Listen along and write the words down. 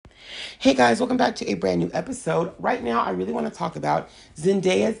Hey guys, welcome back to a brand new episode. Right now, I really want to talk about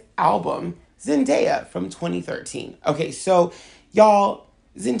Zendaya's album, Zendaya from 2013. Okay, so y'all,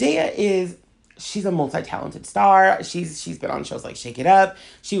 Zendaya is she's a multi-talented star. She's been on shows like Shake It Up.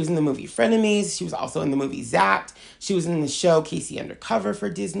 She was in the movie Frenemies. She was also in the movie Zapped. She was in the show Casey Undercover for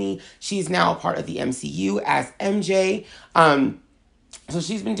Disney. She's now a part of the MCU as MJ. So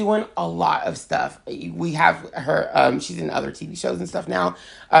she's been doing a lot of stuff. We have her, she's in other TV shows and stuff now.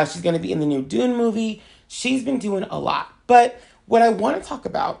 She's going to be in the new Dune movie. She's been doing a lot. But what I want to talk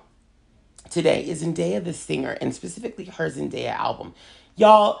about today is Zendaya the singer, and specifically her Zendaya album.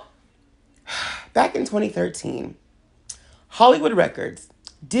 Y'all, back in 2013, Hollywood Records,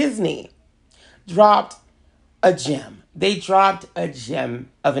 Disney, dropped a gem. They dropped a gem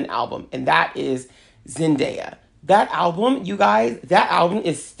of an album, and that is Zendaya. That album, you guys, that album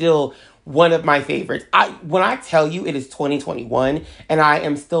is still one of my favorites. When I tell you it is 2021 and I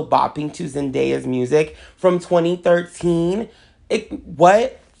am still bopping to Zendaya's music from 2013,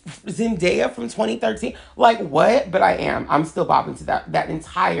 what? Zendaya from 2013? Like what? But I am. I'm still bopping to that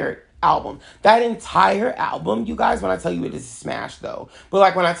entire album. That entire album, you guys, when I tell you it is a smash though. But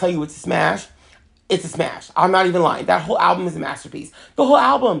like when I tell you it's a smash, it's a smash. I'm not even lying. That whole album is a masterpiece. The whole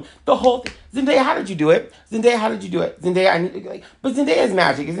album, Zendaya, how did you do it? Zendaya, how did you do it? Zendaya, but Zendaya is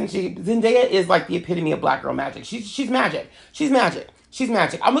magic, isn't she? Zendaya is like the epitome of black girl magic. She's magic. She's magic. She's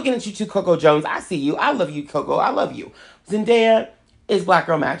magic. I'm looking at you too, Coco Jones. I see you. I love you, Coco. I love you. Zendaya is black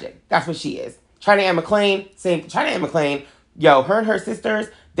girl magic. That's what she is. China Anne McClain, China Anne McClain, yo, her and her sisters,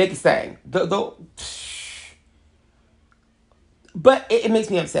 they can sing. But it makes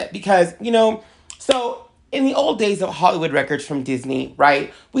me upset because, so in the old days of Hollywood Records from Disney,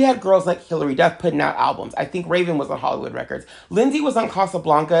 right, we had girls like Hilary Duff putting out albums. I think Raven was on Hollywood Records. Lindsay was on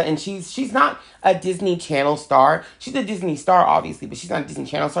Casablanca, and she's not a Disney Channel star. She's a Disney star, obviously, but she's not a Disney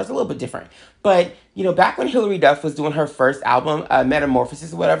Channel star. It's a little bit different. But, back when Hilary Duff was doing her first album,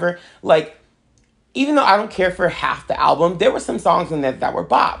 Metamorphosis or whatever, like, even though I don't care for half the album, there were some songs in that were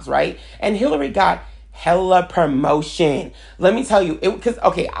bops, right? And Hillary got hella promotion. Let me tell you,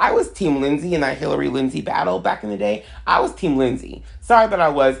 I was Team Lindsay in that Hillary-Lindsay battle back in the day. I was Team Lindsay. Sorry, but I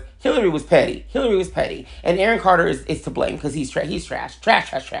was. Hillary was petty. And Aaron Carter is to blame because he's trash.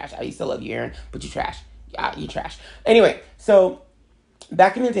 Trash. I used to love you, Aaron, but you trash. Yeah, you trash. Anyway, so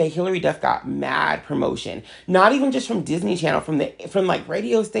back in the day, Hilary Duff got mad promotion. Not even just from Disney Channel, from like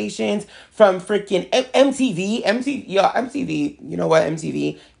radio stations, from freaking MTV. MTV, you know what?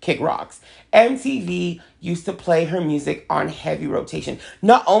 MTV kick rocks. MTV used to play her music on heavy rotation.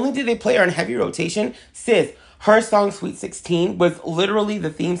 Not only did they play her on heavy rotation, sis, her song Sweet 16 was literally the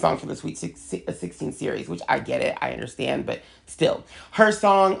theme song for the Sweet 16 series, which I get it, I understand, but still. Her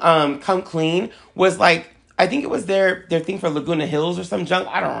song, Come Clean, was like, I think it was their thing for Laguna Hills or some junk.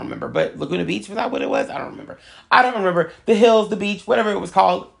 I don't remember. But Laguna Beach, was that what it was? I don't remember. The hills, the beach, whatever it was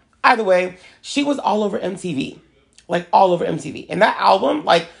called. Either way, she was all over MTV. Like, all over MTV. And that album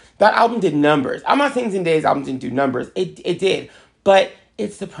did numbers. I'm not saying Zendaya's album didn't do numbers. It did. But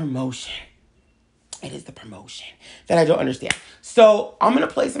it's the promotion. It is the promotion that I don't understand. So I'm going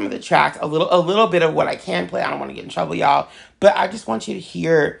to play some of the tracks, a little bit of what I can play. I don't want to get in trouble, y'all. But I just want you to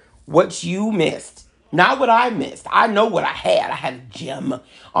hear what you missed. Not what I missed. I know what I had. I had a gem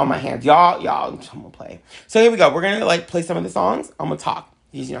on my hands. Y'all, I'm going to play. So here we go. We're going to play some of the songs. I'm going to talk.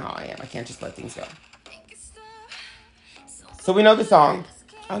 You know how I am. I can't just let things go. So we know the song.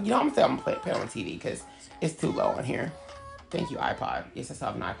 I'm going to play it on TV because it's too low on here. Thank you, iPod. Yes, I still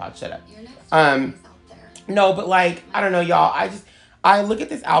have an iPod. Shut up. No, but I don't know, y'all. I look at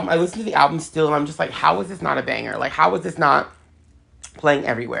this album. I listen to the album still, and I'm just like, how is this not a banger? How is this not playing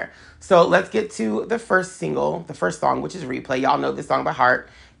everywhere? So let's get to the first song, which is Replay. Y'all know this song by heart,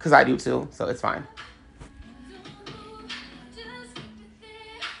 because I do too, so it's fine.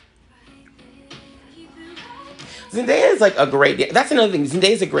 Zendaya is a great that's another thing.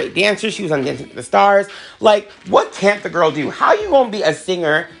 Zendaya's a great dancer. She was on Dancing with the Stars. What can't the girl do? How you gonna be a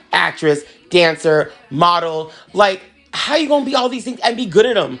singer, actress, dancer, model? How you gonna be all these things and be good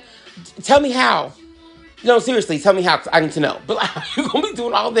at them? Tell me how. No, seriously, tell me how, 'cause I need to know. But how you gonna be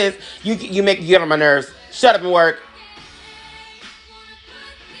doing all this? You get on my nerves. Shut up and work.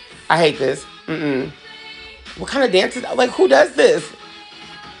 I hate this. What kind of dance is that? Who does this?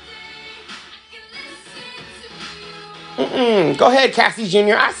 Go ahead, Cassie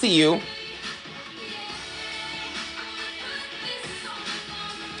Jr. I see you.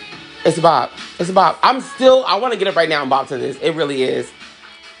 It's a bop. I want to get up right now and bop to this. It really is.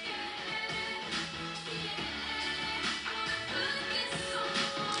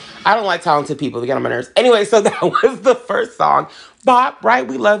 I don't like talented people. They get on my nerves. Anyway, so that was the first song Bop, right?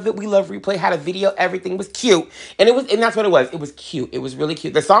 We loved it. We love replay. Had a video. Everything was cute, and that's what it was. It was cute. It was really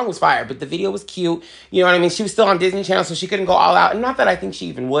cute. The song was fire, but the video was cute. You know what I mean? She was still on Disney Channel, so she couldn't go all out. And not that I think she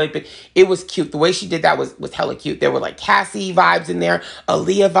even would, but it was cute. The way she did that was hella cute. There were like Cassie vibes in there,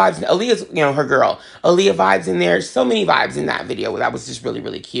 Aaliyah vibes. Aaliyah's her girl. Aaliyah vibes in there. So many vibes in that video. That was just really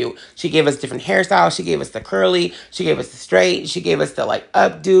really cute. She gave us different hairstyles. She gave us the curly. She gave us the straight. She gave us the like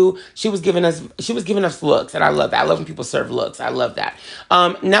updo. She was giving us looks, and I love that. I love when people serve looks. I love that.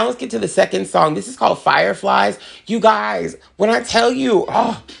 Now let's get to the second song. This is called Fireflies. You guys, when I tell you,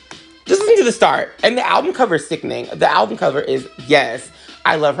 just listen to the start. And the album cover is sickening. The album cover is, yes,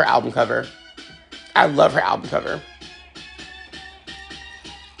 I love her album cover. I love her album cover.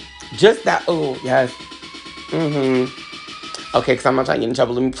 Just that, oh, yes. Okay, because I'm not trying to get in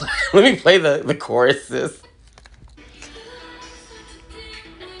trouble. Let me play the choruses.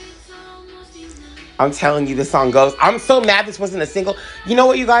 I'm telling you, this song goes. I'm so mad this wasn't a single. You know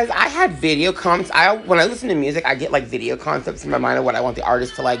what, you guys? I had video concepts. When I listen to music, I get like video concepts in my mind of what I want the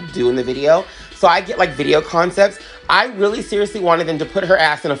artist to like do in the video. So I get like video concepts. I really seriously wanted them to put her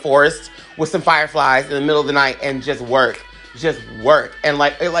ass in a forest with some fireflies in the middle of the night and just work. Just work. And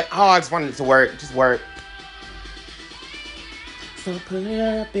like, I just wanted it to work. Just work. So put it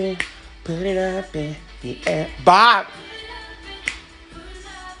up in the air. Bob.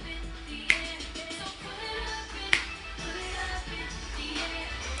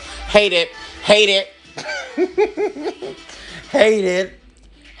 Hate it. Hate it. Hate it.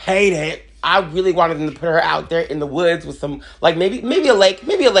 Hate it. I really wanted them to put her out there in the woods with some, like maybe a lake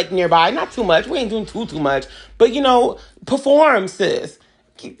nearby. Not too much. We ain't doing too much. But perform, sis.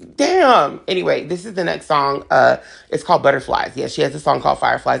 Damn. Anyway, this is the next song. It's called Butterflies. Yeah, she has a song called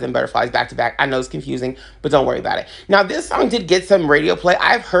Fireflies and Butterflies back to back. I know it's confusing, but don't worry about it. Now, this song did get some radio play.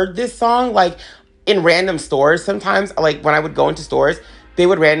 I've heard this song like in random stores sometimes. Like when I would go into stores, they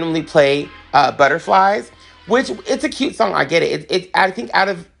would randomly play Butterflies, which it's a cute song. I get it. I think out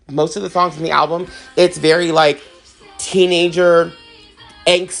of most of the songs in the album, it's very like teenager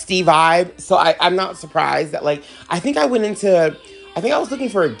angsty vibe. So I'm not surprised that like, I think I was looking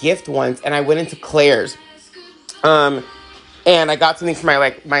for a gift once and I went into Claire's. And I got something for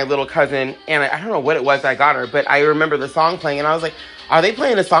my little cousin, and I don't know what it was I got her, but I remember the song playing, and I was like, are they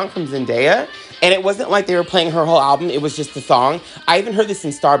playing a song from Zendaya? And it wasn't like they were playing her whole album, it was just the song. I even heard this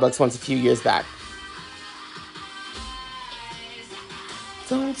in Starbucks once a few years back.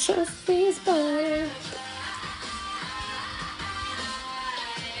 Don't trust these boys.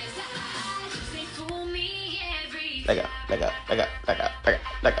 Let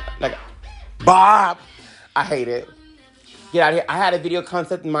go. Bob! I hate it. Get out of here. I had a video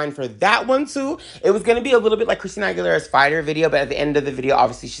concept in mind for that one too. It was going to be a little bit like Christina Aguilera's Fighter video, but at the end of the video,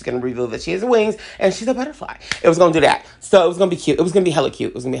 obviously she's going to reveal that she has wings and she's a butterfly. It was going to do that. So it was going to be cute. It was going to be hella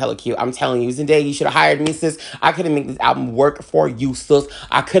cute. I'm telling you, Zendaya, you should have hired me, sis. I could have made this album work for you, sis. All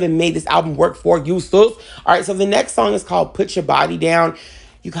right, so the next song is called Put Your Body Down.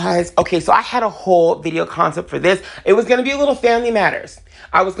 You guys, okay, so I had a whole video concept for this. It was going to be a little Family Matters.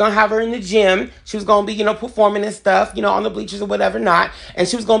 I was going to have her in the gym. She was going to be, performing and stuff, on the bleachers or whatever not. And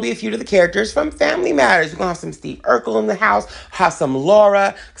she was going to be a few of the characters from Family Matters. We're going to have some Steve Urkel in the house, have some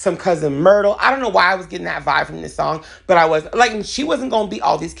Laura, some Cousin Myrtle. I don't know why I was getting that vibe from this song, but I was, like, she wasn't going to be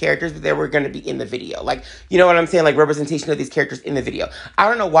all these characters, but they were going to be in the video. Like, you know what I'm saying? Like, representation of these characters in the video. I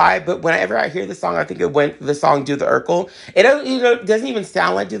don't know why, but whenever I hear the song, I think it went the song Do the Urkel. It doesn't even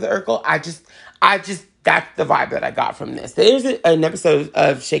sound like Do the Urkel. I just that's the vibe that I got from this. There's an episode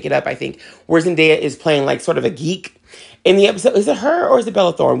of Shake It Up, I think, where Zendaya is playing like sort of a geek. In the episode, is it her or is it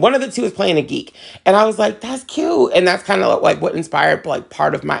Bella Thorne? One of the two is playing a geek. And I was like, that's cute. And that's kind of like what inspired like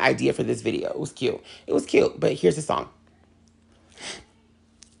part of my idea for this video. It was cute. But here's the song.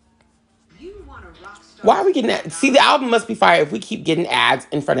 Why are we getting that? See, the album must be fire if we keep getting ads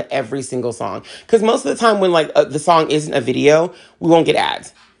in front of every single song. Because most of the time when like the song isn't a video, we won't get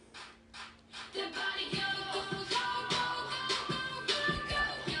ads.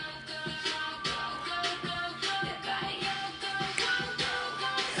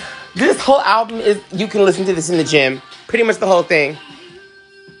 This whole album you can listen to this in the gym. Pretty much the whole thing.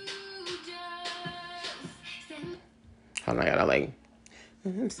 Oh my God, I like.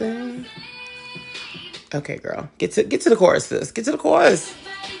 I'm saying. Okay, girl. Get to the chorus, sis. Get to the chorus.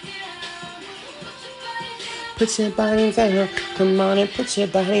 Put your body down. Come on and put your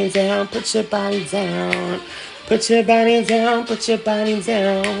body down. Put your body down. Put your body down. Put your body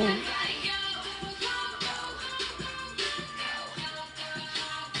down.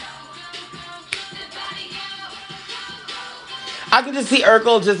 I can just see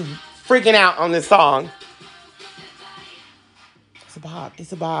Urkel just freaking out on this song. a bop.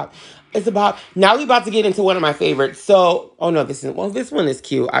 It's a bop. It's a bop. Now we're about to get into one of my favorites. So, oh no, this one is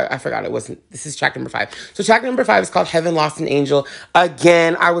cute. I forgot it wasn't. This is track number 5. So track number 5 is called Heaven Lost an Angel.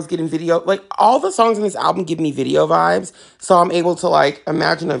 Again, I was getting video, like all the songs in this album give me video vibes. So I'm able to like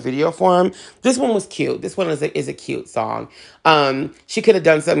imagine a video for them. This one was cute. This one is a cute song. She could have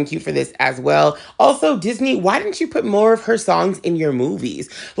done something cute for this as well. Also, Disney, why didn't you put more of her songs in your movies?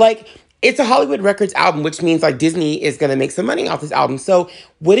 Like, it's a Hollywood Records album, which means like Disney is going to make some money off this album. So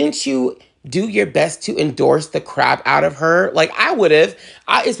wouldn't you do your best to endorse the crap out of her? Like I would have,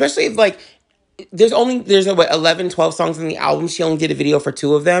 especially if like there's 11, 12 songs in the album. She only did a video for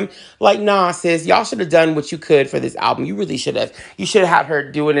 2 of them. Like, nah, sis, y'all should have done what you could for this album. You really should have. You should have had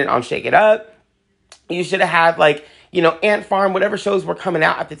her doing it on Shake It Up. You should have had like, Ant Farm, whatever shows were coming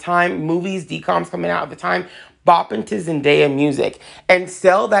out at the time, movies, DComs coming out at the time. Bop into Zendaya music and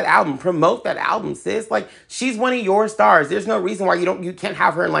sell that album, promote that album, sis. Like, she's one of your stars. There's no reason why you can't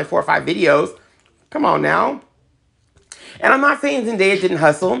have her in like 4 or 5 videos. Come on now. And I'm not saying Zendaya didn't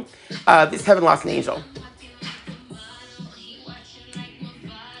hustle. This Heaven Lost an Angel.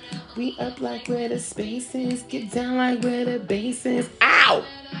 We up like where the space is, get down like where the bass is. Ow!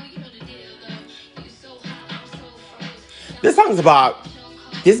 This song's about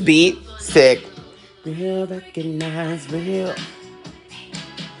this beat, sick. Real, recognize real.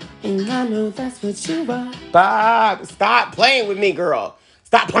 And I know that's what you are. Bob, stop playing with me, girl.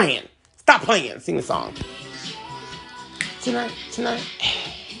 Stop playing. Stop playing. Sing the song. Tonight.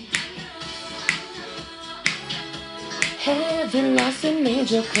 Heaven lost an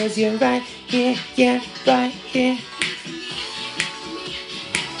angel, cause you're right here, yeah, right here.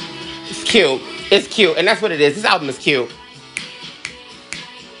 It's cute. It's cute. And that's what it is. This album is cute.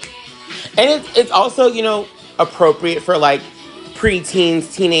 And it's also, appropriate for like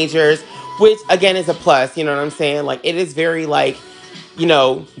preteens, teenagers, which again is a plus, you know what I'm saying? Like it is very like,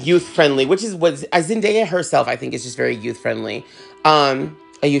 youth friendly, which is what Zendaya herself, I think, is just very youth friendly. A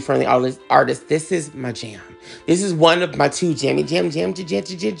youth friendly artist. This is my jam. This is one of my 2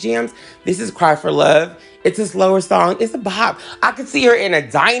 jams. This is Cry for Love. It's a slower song. It's a bop. I could see her in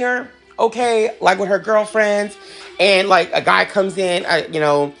a diner, okay, like with her girlfriends, and like a guy comes in,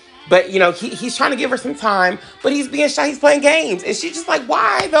 but, he's trying to give her some time, but he's being shy. He's playing games. And she's just like,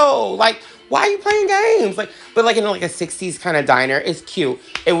 why, though? Like, why are you playing games? Like, but, like, in, like, a 60s kind of diner. It's cute.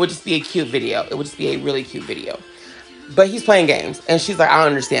 It would just be a cute video. It would just be a really cute video. But he's playing games. And she's like, I don't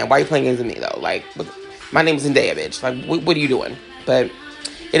understand. Why are you playing games with me, though? Like, my name's Zendaya, bitch. Like, what are you doing? But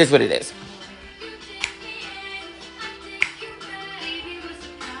it is what it is.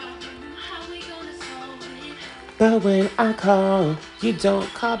 But when I call, you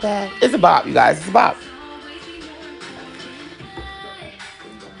don't call back. It's a bop, you guys. It's a bop.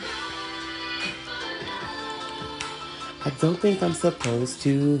 I don't think I'm supposed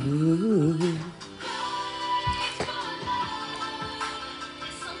to.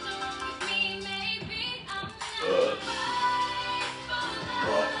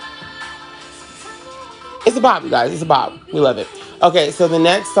 It's a bop, you guys. It's a bop. We love it. Okay, so the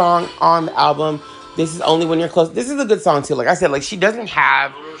next song on the album, this is Only When You're Close. This is a good song, too. Like I said, like, she doesn't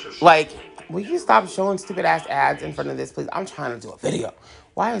have, like, will you stop showing stupid-ass ads in front of this, please? I'm trying to do a video.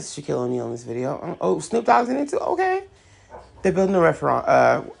 Why is Shaquille O'Neal in this video? Oh, Snoop Dogg's in it, too? Okay. They're building a restaurant.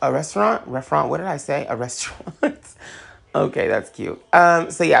 What did I say? A restaurant. Okay, that's cute.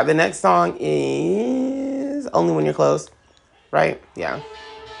 So, yeah, the next song is Only When You're Close. Right? Yeah.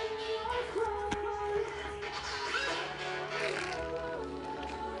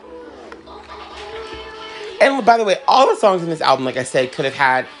 And by the way, all the songs in this album, like I said, could have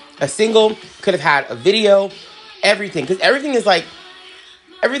had a single, could have had a video, everything. Because everything on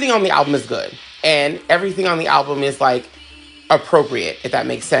the album is good. And everything on the album is, like, appropriate, if that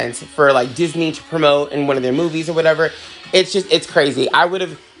makes sense, for, like, Disney to promote in one of their movies or whatever. It's crazy. I would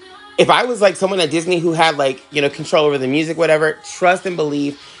have, if I was, like, someone at Disney who had, like, control over the music, whatever, trust and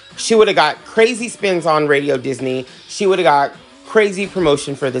believe, she would have got crazy spins on Radio Disney. She would have got crazy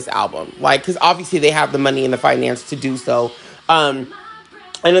promotion for this album, like, because obviously they have the money and the finance to do so. I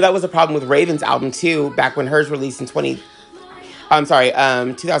know that was a problem with Raven's album too, back when hers released in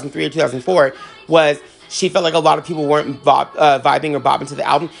 2003 or 2004, was she felt like a lot of people weren't vibing or bobbing to the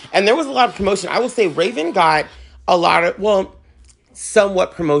album, and there was a lot of promotion. I will say Raven got a lot of,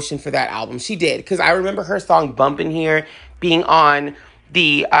 somewhat promotion for that album. She did, because I remember her song "Bumpin' Here" being on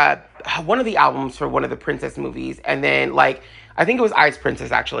the one of the albums for one of the princess movies, and then like, I think it was Ice Princess,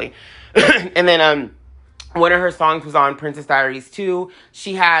 actually. And then One of her songs was on Princess Diaries 2.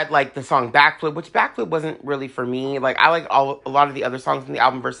 She had like the song Backflip, which Backflip wasn't really for me. Like I like a lot of the other songs in the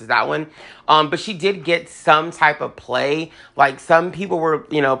album versus that one. But she did get some type of play. Like some people were,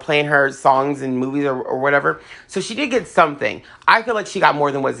 playing her songs in movies or whatever. So she did get something. I feel like she got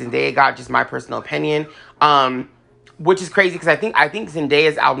more than what Zendaya got, just my personal opinion. Which is crazy because I think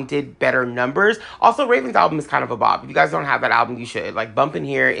Zendaya's album did better numbers. Also, Raven's album is kind of a bop. If you guys don't have that album, you should. Like Bumpin'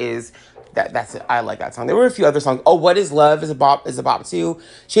 Here is that's it. I like that song. There were a few other songs. Oh, What Is Love is a bop too.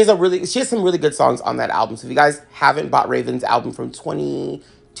 She has some really good songs on that album. So if you guys haven't bought Raven's album from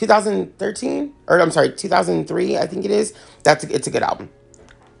 2013 or I'm sorry 2003, I think it is. It's a good album.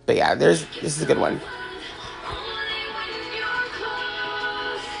 But yeah, this is a good one.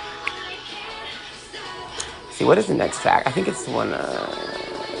 See, what is the next track? I think it's the one.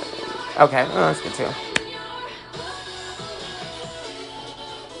 Okay, that's good too.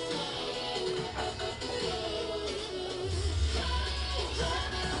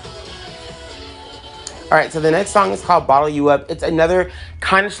 All right, so the next song is called "Bottle You Up." It's another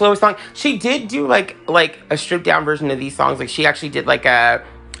kind of slower song. She did do like a stripped down version of these songs. Like she actually did I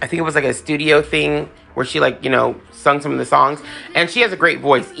think it was like a studio thing where she sung some of the songs. And she has a great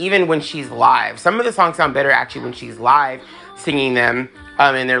voice, even when she's live. Some of the songs sound better actually when she's live singing them,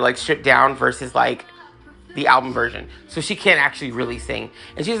 and they're like stripped down versus like the album version. So she can't actually really sing.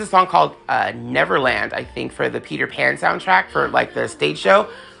 And she has a song called Neverland, I think, for the Peter Pan soundtrack for like the stage show.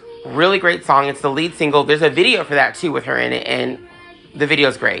 Really great song. It's the lead single. There's a video for that too with her in it, and the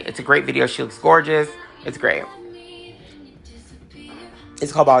video's great. It's a great video. She looks gorgeous. It's great.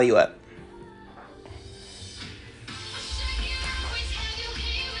 It's called Bottle You Up.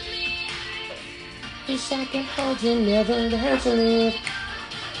 Wish I could hold you, never learn to live.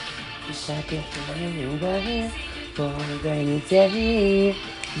 Wish I could hold you right for a rainy day.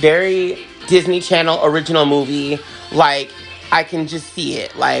 Very Disney Channel original movie. Like, I can just see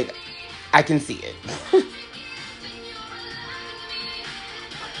it. Like, I can see it.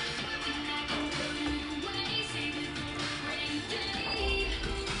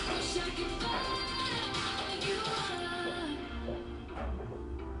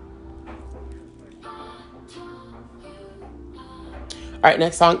 All right,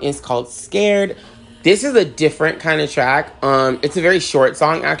 next song is called Scared. This is a different kind of track. It's a very short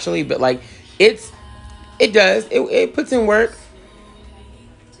song actually, but like it puts in work.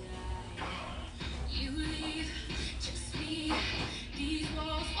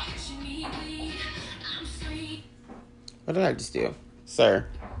 What did I just do, sir?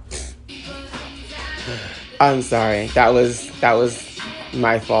 I'm sorry. That was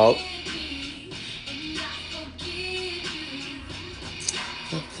my fault.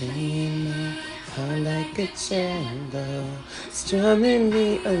 Playing my heart like a cello, strumming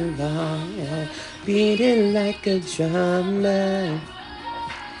me along, beating like a drummer.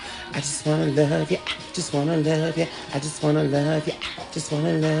 I just wanna love you. I just wanna love you. I just wanna love you. I just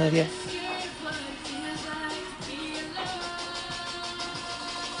wanna love you.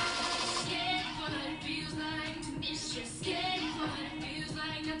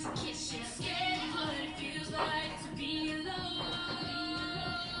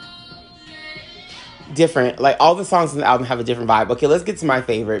 Different. Like, all the songs in the album have a different vibe. Okay, let's get to my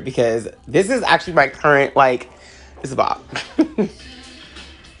favorite, because this is actually my current, it's a bop.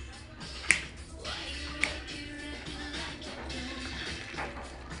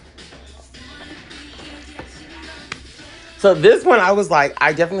 So this one, I was like,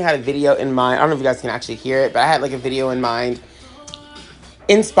 I definitely had a video in mind. I don't know if you guys can actually hear it, but I had like a video in mind.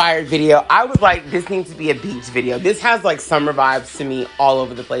 Inspired video. I was like, this needs to be a beach video. This has like summer vibes to me all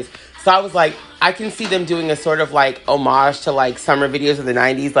over the place. So I was like, I can see them doing a sort of like homage to like summer videos of the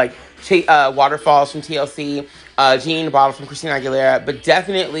 90s, like Waterfalls from TLC, Genie in a Bottle from Christina Aguilera, but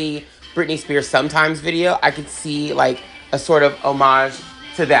definitely Britney Spears Sometimes video. I could see like a sort of homage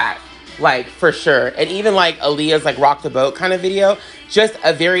to that, like for sure. And even like Aaliyah's like Rock the Boat kind of video, just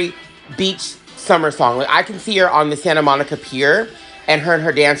a very beach summer song. Like I can see her on the Santa Monica Pier and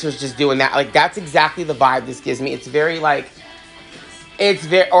her dancers just doing that. Like that's exactly the vibe this gives me. It's very like,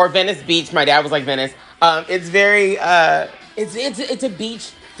 or Venice Beach. My dad was like Venice. It's very, it's a beach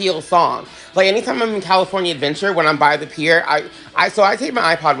feel song. Like anytime I'm in California Adventure, when I'm by the pier, I take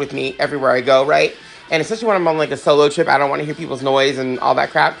my iPod with me everywhere I go, right? And especially when I'm on like a solo trip, I don't want to hear people's noise and all that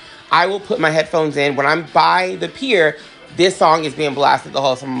crap. I will put my headphones in. When I'm by the pier, this song is being blasted the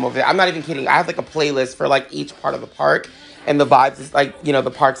whole time I'm over there. I'm not even kidding. I have like a playlist for like each part of the park, and the vibes is like, the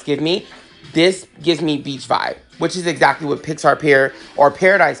parks give me. This gives me beach vibe, which is exactly what Pixar Pier, or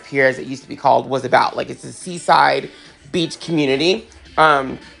Paradise Pier as it used to be called, was about. Like it's a seaside beach community.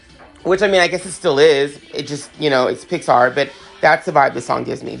 which I mean, I guess it still is. It just, it's Pixar, but that's the vibe the song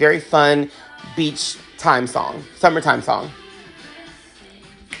gives me. Very fun beach time song, summertime song.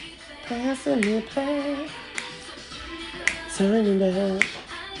 Passing me play, turning down.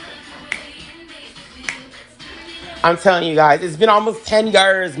 I'm telling you guys, it's been almost 10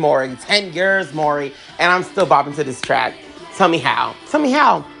 years, Maury. 10 years, Maury. And I'm still bopping to this track. Tell me how. Tell me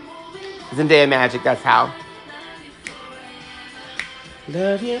how. Zendaya Magic, that's how.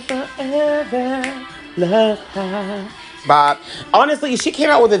 Love you forever. Love how. Bob. Honestly, if she came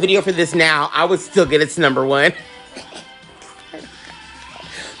out with a video for this now, I would still get its number one.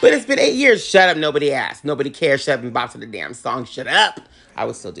 But it's been 8 years. Shut up. Nobody asked. Nobody cares. Shut up and bop to the damn song. Shut up. I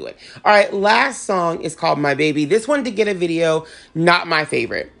would still do it. All right. Last song is called My Baby. This one did get a video. Not my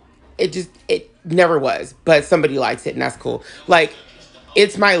favorite. It never was. But somebody likes it and that's cool. Like,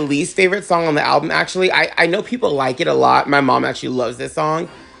 it's my least favorite song on the album, actually. I know people like it a lot. My mom actually loves this song.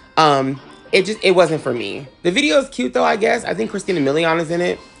 It wasn't for me. The video is cute though, I guess. I think Christina Milian is in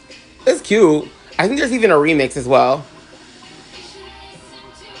it. It's cute. I think there's even a remix as well.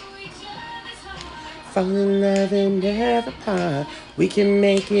 Fall in love and never part. We can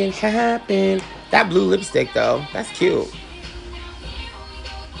make it happen. That blue lipstick, though, that's cute.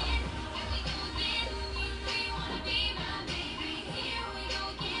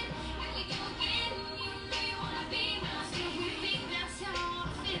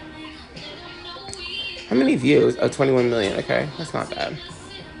 How many views? Oh, 21 million. Okay, that's not bad.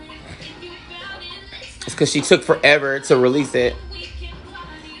 It's because she took forever to release it.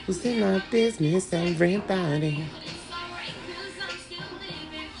 Who's in my business? Everybody.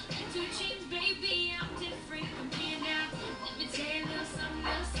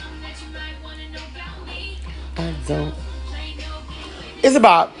 I don't. It's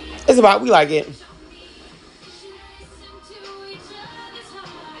about. It's about. We like it.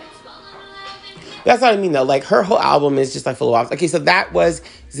 That's what I mean, though. Like, her whole album is just like full of vibes. Okay, so that was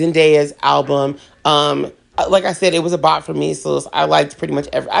Zendaya's album. Like I said, it was a bop for me, so I liked pretty much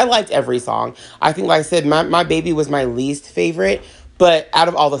I liked every song. I think, like I said, my Baby was my least favorite, but out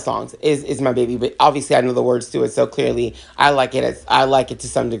of all the songs is My Baby. But obviously, I know the words to it, so clearly I like it to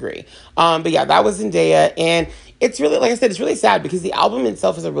some degree. But yeah, that was Zendaya, and it's really, like I said, it's really sad because the album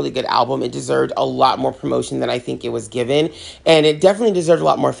itself is a really good album. It deserved a lot more promotion than I think it was given, and it definitely deserved a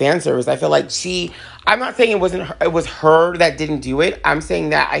lot more fan service. I feel like I'm not saying it was her that didn't do it. I'm saying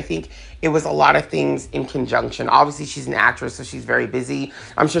that I think it was a lot of things in conjunction. Obviously, she's an actress, so she's very busy.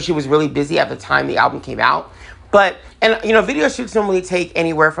 I'm sure she was really busy at the time the album came out. But, and video shoots normally take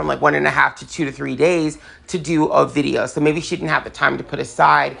anywhere from like 1.5 to 2 to 3 days to do a video. So maybe she didn't have the time to put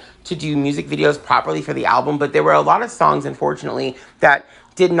aside to do music videos properly for the album. But there were a lot of songs, unfortunately, that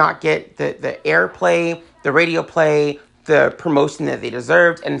did not get the airplay, the radio play, the promotion that they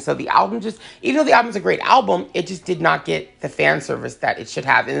deserved. And so the album even though the album's a great album, it just did not get the fan service that it should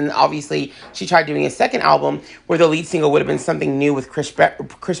have. And then obviously she tried doing a second album where the lead single would have been something new with Chris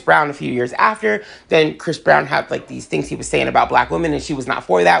Brown a few years after. Then Chris Brown had like these things he was saying about black women and she was not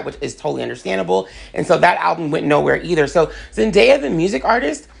for that, which is totally understandable. And so that album went nowhere either. So Zendaya, the music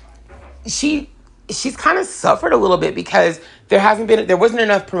artist, she's kind of suffered a little bit because there wasn't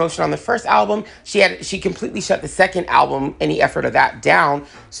enough promotion on the first album. She completely shut the second album, any effort of that, down.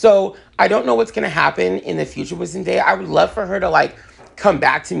 So I don't know what's going to happen in the future with Zendaya. I would love for her to like come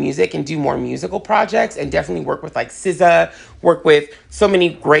back to music and do more musical projects and definitely work with like SZA, work with so many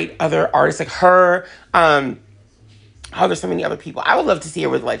great other artists like her. There's so many other people. I would love to see her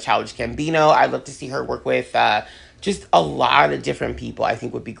with like Childish Gambino. I'd love to see her work with just a lot of different people. I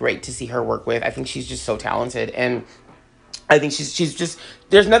think would be great to see her work with. I think she's just so talented, and I think she's just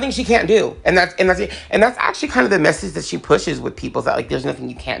there's nothing she can't do, and that's actually kind of the message that she pushes with people, that like there's nothing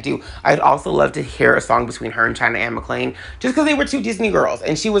you can't do. I'd also love to hear a song between her and China Anne McClain, just because they were two Disney girls,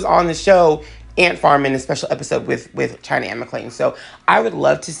 and she was on the show Ant Farm in a special episode with China Anne McClain. So I would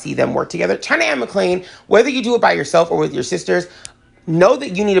love to see them work together. China Anne McClain, whether you do it by yourself or with your sisters, know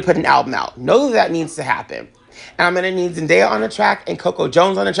that you need to put an album out. Know that needs to happen. And I'm going to need Zendaya on the track and Coco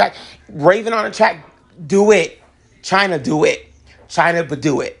Jones on the track. Raven on the track. Do it. China, do it. China, but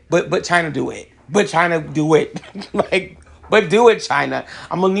do it. But China, do it. But China, do it. But do it, China.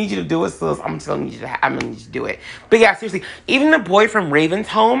 I'm going to need you to do it, sis. I'm going to need you to do it. But yeah, seriously. Even the boy from Raven's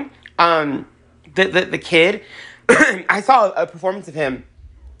Home, the kid, I saw a performance of him.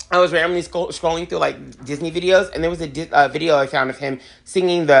 I was randomly scrolling through like Disney videos, and there was a video I found of him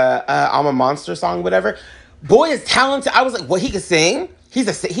singing the I'm a Monster song, whatever. Boy is talented. I was like, what, he could sing? He's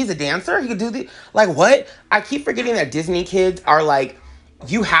a dancer? He could do the, like, what? I keep forgetting that Disney kids are like,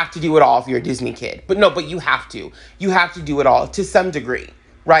 you have to do it all if you're a Disney kid. But no, but you have to. You have to do it all to some degree.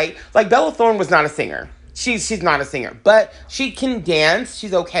 right? Like Bella Thorne was not a singer. She's not a singer, but she can dance.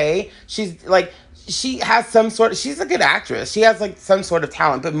 She's okay. She's like she has some sort of she's a good actress. She has like some sort of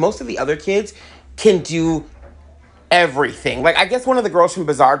talent, but most of the other kids can do everything. Like I guess one of the girls from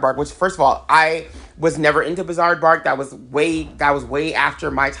Bizarre Bark, which first of all, I was never into Bizarre Bark. That was way after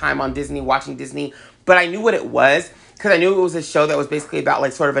my time on Disney watching Disney, but I knew what it was because I knew it was a show that was basically about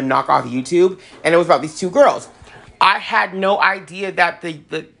like sort of a knockoff YouTube, and it was about these two girls. I had no idea that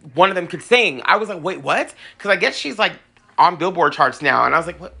the one of them could sing. I was like, wait, what? Because I guess she's like on Billboard charts now, and I was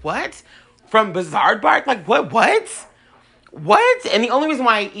like, what? From Bizarre Bark? Like what? What? And the only reason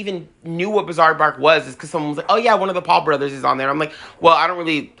why I even knew what Bizarre Bark was is because someone was like, oh yeah, one of the Paul brothers is on there. I'm like, well, I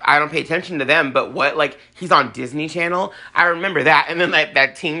don't pay attention to them, but what? Like, he's on Disney Channel? I remember that. And then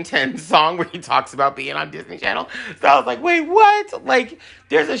that Team 10 song where he talks about being on Disney Channel. So I was like, wait, what? Like,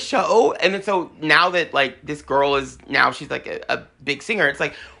 there's a show? And then so now that, like, this girl she's like a big singer, it's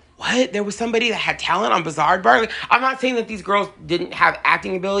like, what? There was somebody that had talent on Bizarre Bark? Like, I'm not saying that these girls didn't have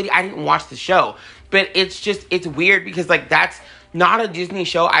acting ability. I didn't watch the show. But it's weird because, like, that's not a Disney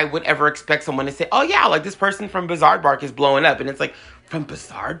show I would ever expect someone to say, oh, yeah, like, this person from Bizarre Bark is blowing up. And it's like, from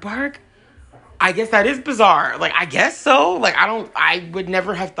Bizarre Bark? I guess that is bizarre. Like, I guess so. Like, I would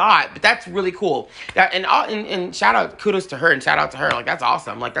never have thought. But that's really cool. And shout out, kudos to her and shout out to her. Like, that's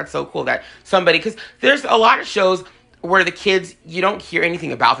awesome. Like, that's so cool that somebody, because there's a lot of shows where the kids, you don't hear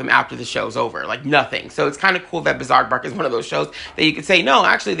anything about them after the show's over. Like, nothing. So it's kind of cool that Bizarre Bark is one of those shows that you could say, no,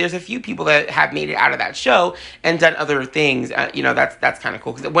 actually, there's a few people that have made it out of that show and done other things. That's kind of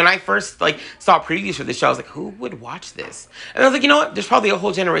cool. Because when I first, like, saw previews for the show, I was like, who would watch this? And I was like, you know what? There's probably a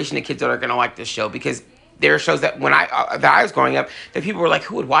whole generation of kids that are going to like this show because there are shows that when that I was growing up that people were like,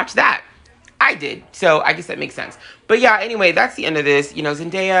 who would watch that? I did. So I guess that makes sense. But yeah, anyway, that's the end of this.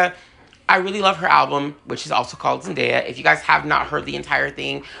 Zendaya, I really love her album, which is also called Zendaya. If you guys have not heard the entire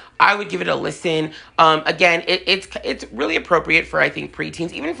thing, I would give it a listen. Again, it's really appropriate for, I think,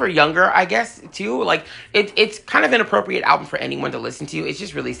 preteens, even for younger, I guess, too. Like, it's kind of an appropriate album for anyone to listen to. It's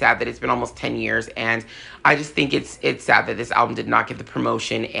just really sad that it's been almost 10 years, and I just think it's sad that this album did not get the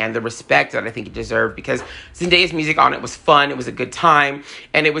promotion and the respect that I think it deserved, because Zendaya's music on it was fun, it was a good time,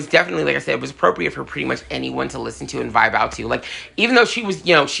 and it was definitely, like I said, it was appropriate for pretty much anyone to listen to and vibe out to. Like, even though she was,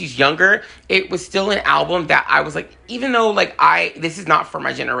 she's younger, it was still an album that I was like, even though, like, this is not for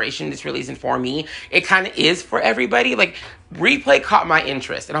my generation, this really isn't for me, it kind of is for everybody. Like, Replay caught my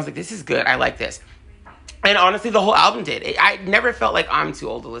interest, and I was like, this is good, I like this. And honestly, the whole album did. I never felt like I'm too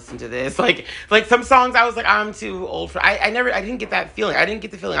old to listen to this. Like some songs I was like, I'm too old for. I didn't get that feeling. I didn't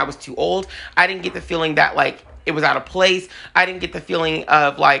get the feeling I was too old. I didn't get the feeling that, like, it was out of place. I didn't get the feeling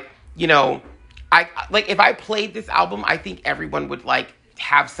of, like, if I played this album, I think everyone would, like,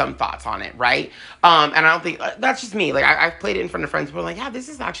 have some thoughts on it, right? And I don't think that's just me. Like, I've played it in front of friends who are like, yeah, this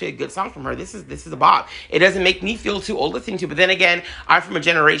is actually a good song from her. This is a bop. It doesn't make me feel too old listening to. But then again, I'm from a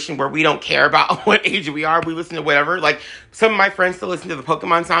generation where we don't care about what age we are. We listen to whatever. Like, some of my friends still listen to the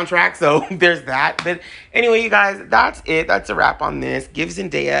Pokemon soundtrack, so there's that. But anyway, you guys, that's it. That's a wrap on this. Give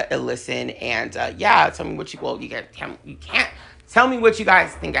Zendaya a listen, and tell me what you can't. Tell me what you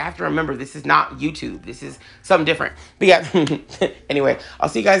guys think. I have to remember, this is not YouTube. This is something different. But yeah, anyway, I'll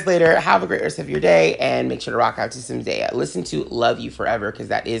see you guys later. Have a great rest of your day, and make sure to rock out to some Zendaya. Listen to Love You Forever, because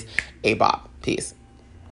that is a bop. Peace.